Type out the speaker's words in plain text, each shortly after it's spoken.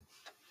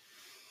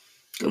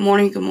Good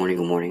morning, good morning,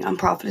 good morning. I'm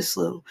Prophetess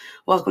Lou.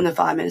 Welcome to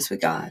 5 Minutes with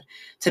God.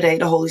 Today,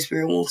 the Holy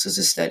Spirit wants us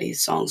to study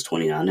Psalms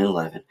 29 and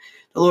 11.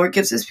 The Lord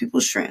gives his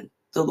people strength.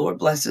 The Lord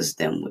blesses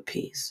them with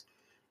peace.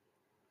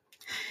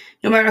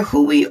 No matter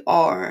who we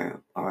are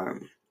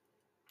or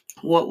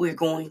what we're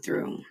going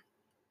through,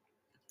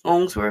 as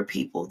long as we're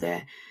people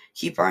that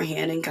keep our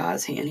hand in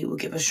God's hand, he will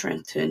give us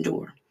strength to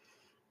endure.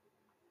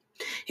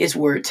 His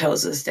word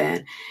tells us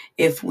that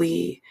if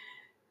we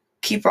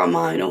keep our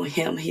mind on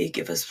him, he'll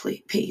give us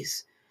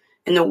peace.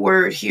 And the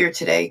word here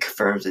today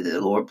confirms that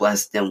the Lord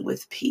blessed them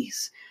with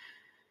peace.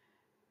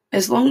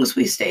 As long as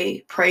we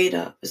stay prayed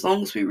up, as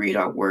long as we read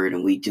our word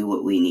and we do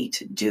what we need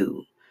to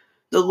do,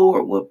 the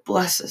Lord will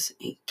bless us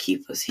and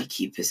keep us. He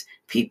keep his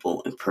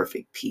people in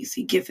perfect peace.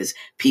 He give his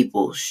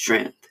people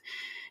strength.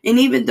 And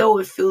even though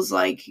it feels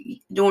like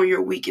during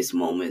your weakest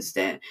moments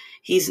that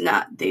he's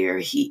not there,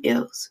 he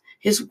is.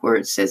 His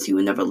word says he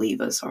will never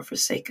leave us or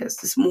forsake us.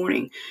 This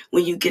morning,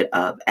 when you get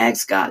up,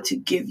 ask God to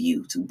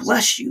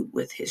bless you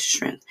with his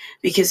strength,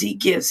 because he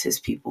gives his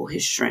people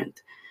his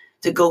strength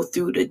to go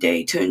through the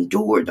day, to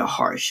endure the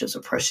hardships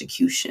of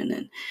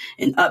persecution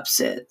and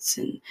upsets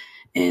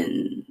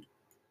and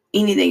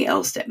anything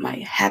else that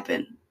might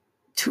happen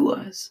to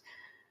us.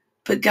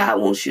 But God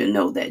wants you to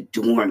know that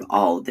during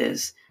all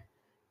this,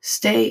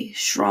 stay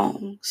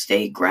strong,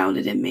 stay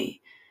grounded in me,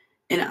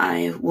 and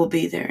I will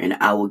be there, and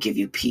I will give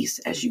you peace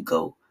as you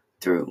go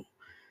through.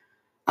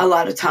 A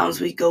lot of times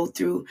we go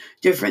through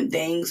different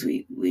things.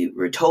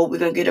 We're told we're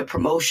going to get a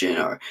promotion,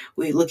 or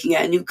we're looking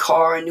at a new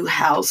car, a new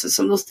house, and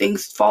some of those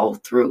things fall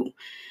through.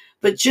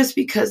 But just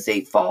because they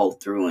fall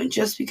through and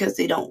just because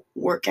they don't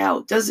work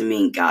out doesn't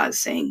mean God's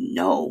saying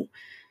no.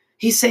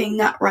 He's saying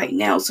not right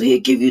now. So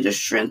he'll give you the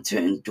strength to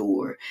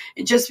endure.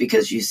 And just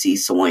because you see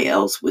someone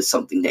else with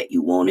something that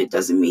you want, it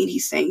doesn't mean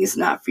he's saying it's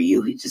not for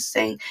you. He's just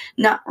saying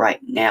not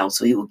right now.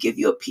 So he will give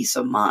you a peace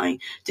of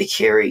mind to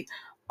carry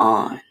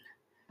on.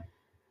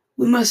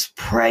 We must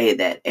pray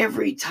that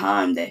every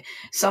time that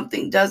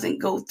something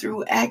doesn't go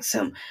through, ask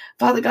him,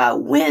 Father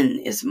God, when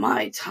is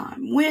my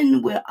time?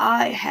 When will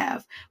I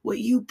have what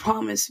you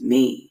promised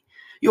me?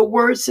 Your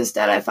word says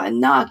that if I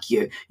knock,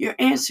 you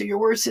answer. Your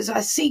word says I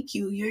seek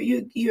you.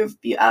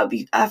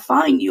 I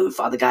find you. And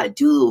Father God,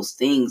 do those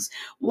things.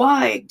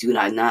 Why do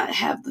I not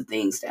have the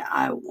things that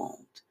I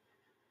want?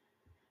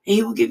 And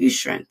he will give you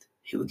strength.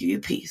 He will give you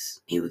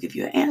peace. He will give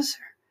you an answer.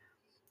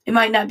 It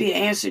might not be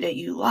an answer that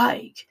you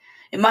like.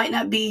 It might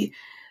not be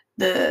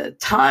the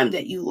time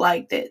that you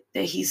like that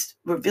he's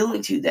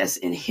revealing to you that's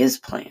in his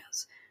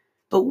plans.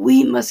 But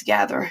we must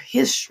gather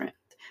his strength.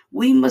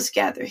 We must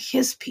gather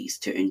his peace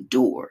to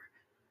endure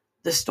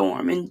the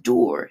storm,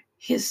 endure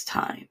his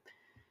time.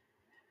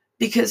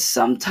 Because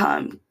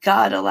sometimes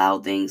God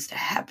allowed things to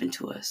happen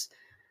to us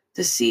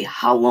to see,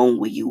 how long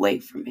will you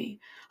wait for me?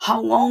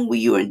 How long will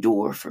you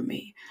endure for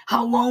me?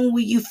 How long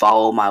will you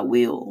follow my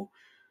will?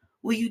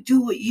 Will you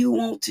do what you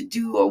want to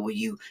do, or will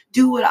you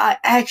do what I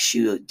ask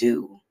you to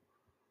do?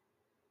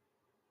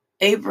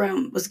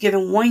 Abraham was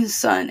given one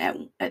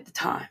son at the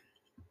time,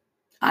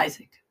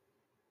 Isaac,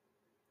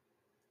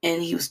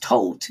 and he was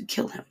told to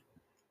kill him.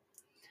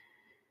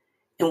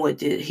 And what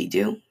did he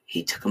do?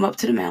 He took him up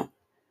to the mount.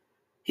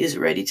 He was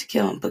ready to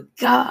kill him, but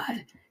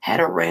God had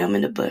a ram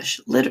in the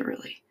bush,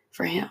 literally,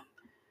 for him.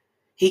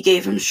 He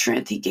gave him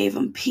strength. He gave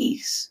him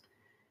peace.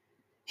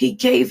 He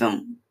gave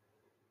him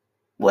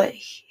what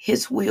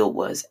his will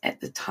was at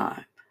the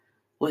time,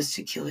 was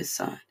to kill his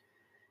son.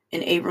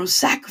 And Abram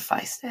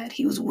sacrificed that.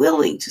 He was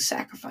willing to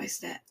sacrifice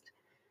that.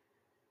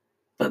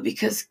 But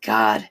because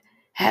God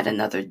had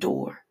another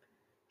door,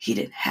 he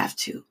didn't have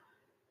to.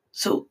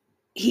 So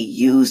he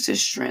used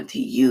his strength.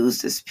 He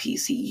used his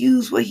peace. He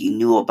used what he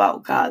knew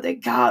about God,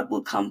 that God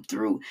would come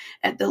through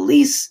at the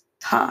least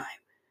time.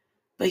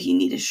 But he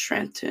needed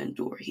strength to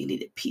endure. He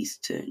needed peace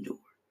to endure.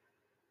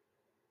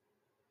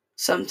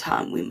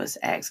 Sometime we must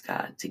ask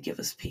God to give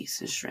us peace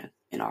and strength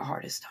in our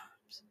hardest times.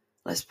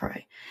 Let's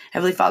pray.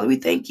 Heavenly Father, we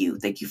thank you.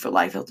 Thank you for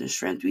life, health, and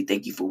strength. We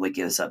thank you for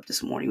waking us up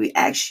this morning. We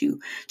ask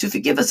you to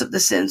forgive us of the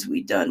sins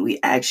we've done.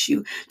 We ask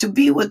you to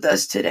be with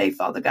us today,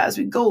 Father God, as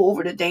we go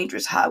over the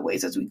dangerous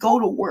highways, as we go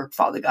to work,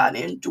 Father God,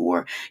 and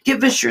endure.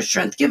 Give us your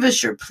strength. Give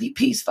us your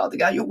peace, Father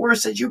God. Your word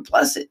says you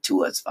bless it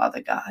to us,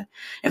 Father God.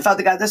 And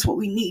Father God, that's what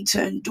we need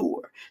to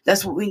endure.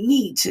 That's what we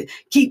need to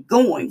keep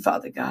going,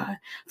 Father God.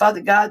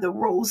 Father God, the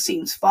road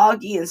seems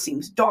foggy and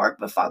seems dark,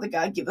 but Father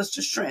God, give us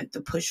the strength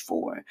to push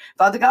forward.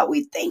 Father God,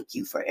 we thank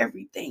you for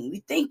everything.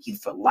 We thank you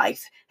for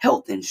life,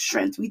 health, and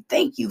strength. We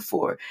thank you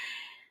for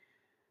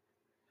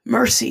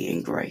mercy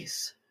and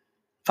grace.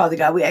 Father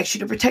God, we ask you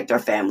to protect our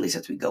families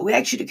as we go. We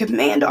ask you to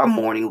command our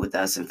morning with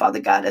us. And Father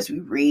God, as we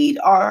read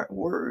our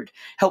word,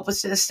 help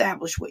us to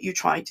establish what you're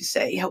trying to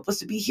say. Help us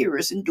to be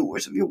hearers and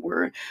doers of your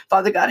word.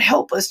 Father God,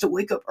 help us to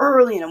wake up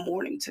early in the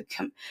morning to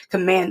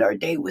command our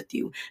day with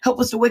you. Help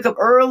us to wake up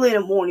early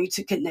in the morning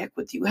to connect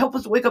with you. Help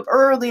us to wake up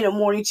early in the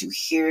morning to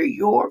hear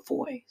your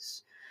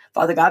voice.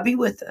 Father God, be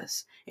with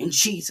us in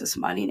Jesus'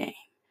 mighty name.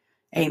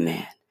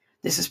 Amen.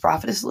 This is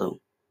Prophetess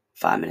Lou,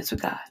 5 Minutes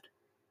with God.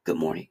 Good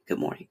morning, good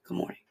morning, good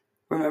morning.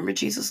 Remember,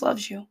 Jesus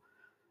loves you.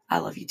 I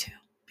love you too.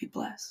 Be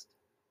blessed.